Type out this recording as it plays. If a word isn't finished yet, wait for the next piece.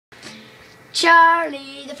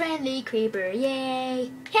Charlie, the friendly creeper,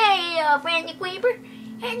 yay! Hey, friendly creeper!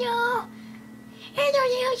 Hello!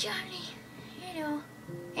 Hello, Charlie! Hello!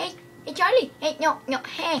 Hey, Charlie! Hey, no,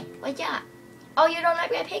 hey, what's up? Oh, you don't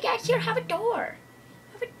like my pickaxe? Here, have a door.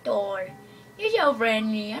 Have a door. You're so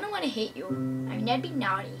friendly. I don't want to hit you. I mean, that'd be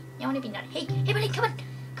naughty. I want to be naughty. Hey, buddy, come on.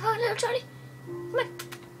 Come on, little Charlie. Come on.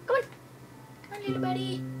 Come on. Come on, little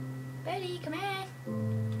buddy. Buddy, come on.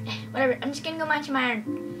 Whatever, I'm just gonna go mine some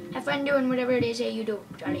iron. Have fun doing whatever it is that you do,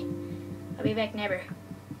 Charlie. I'll be back never.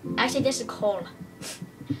 Actually, this is coal.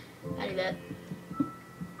 I'll do that.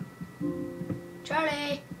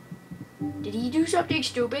 Charlie! Did he do something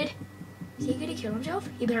stupid? Is he gonna kill himself?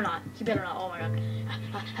 He better not. He better not. Oh my god.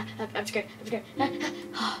 I'm scared. I'm scared.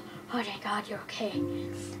 Oh, thank God you're okay.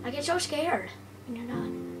 I get so scared when you're not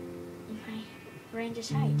in my range of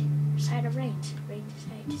sight. Sight of range. Range of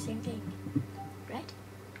sight. Same thing. Right?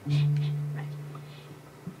 Right.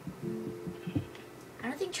 I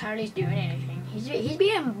don't think Charlie's doing anything. He's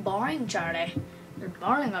being boring, Charlie. You're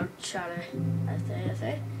boring old Charlie. I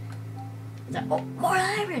say. It's like, oh, more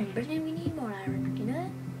iron. But then we need more iron. You know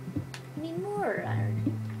that? We need more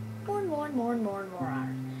iron. More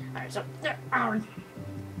iron. Alright, so there, iron.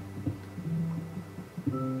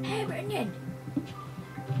 Hey, Brendan.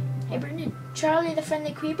 Hey, Brendan. Charlie, the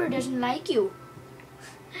friendly creeper, doesn't like you.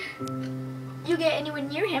 You get anyone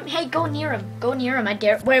near him? Hey, go near him. Go near him. I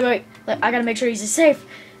dare. Wait. Look, I gotta make sure he's safe.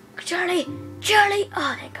 Charlie.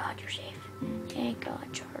 Oh, thank God you're safe. Thank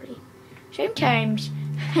God, Charlie. Sometimes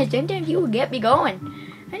you will get me going.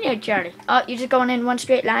 I know, Charlie. Oh, you're just going in one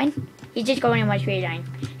straight line? He's just going in one straight line.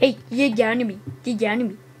 Hey, get down to me. Get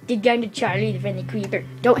down to Charlie, the friendly creeper.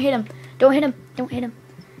 Don't hit him. Charlie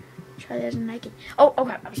doesn't like it. Oh,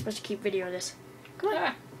 okay. I'm supposed to keep video of this. Come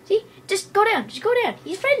on. See? Just go down.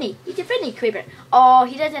 He's friendly. He's a friendly creeper. Oh,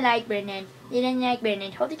 he doesn't like Brendan.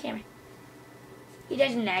 Hold the camera. He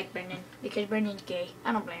doesn't like Brendan because Brendan's gay.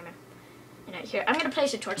 I don't blame him. And here, I'm gonna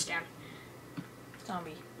place a torch down.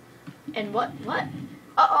 Zombie. And what?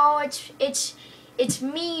 Uh-oh, it's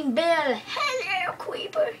Mean Bill. Hello,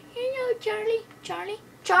 creeper. Hello, Charlie.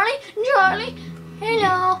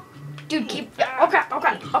 Hello. Dude, keep. Okay,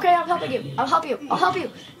 I'll help you.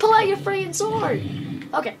 Pull out your freaking sword.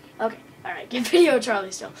 Okay. Alright, give video of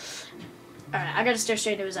Charlie still. Alright, I gotta stare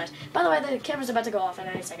straight into his eyes. By the way, the camera's about to go off in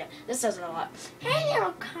any second. This says it a lot. Hey,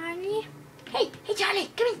 little Connie. Hey, Charlie,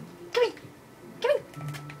 come in.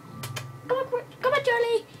 Come on,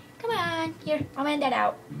 Charlie. Come on. Here, I'll man that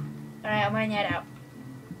out. Alright, I'll man that out.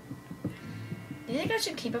 Do you think I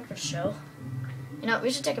should keep up the show? You know,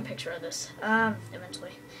 we should take a picture of this.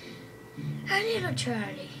 Eventually. Hi, little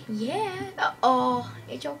Charlie. Yeah. Uh-oh.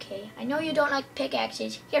 It's okay. I know you don't like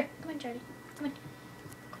pickaxes. Here, come on, Charlie. Come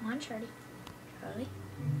on, Charlie. Come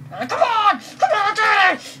on,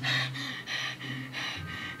 Charlie.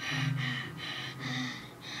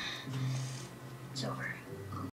 It's over.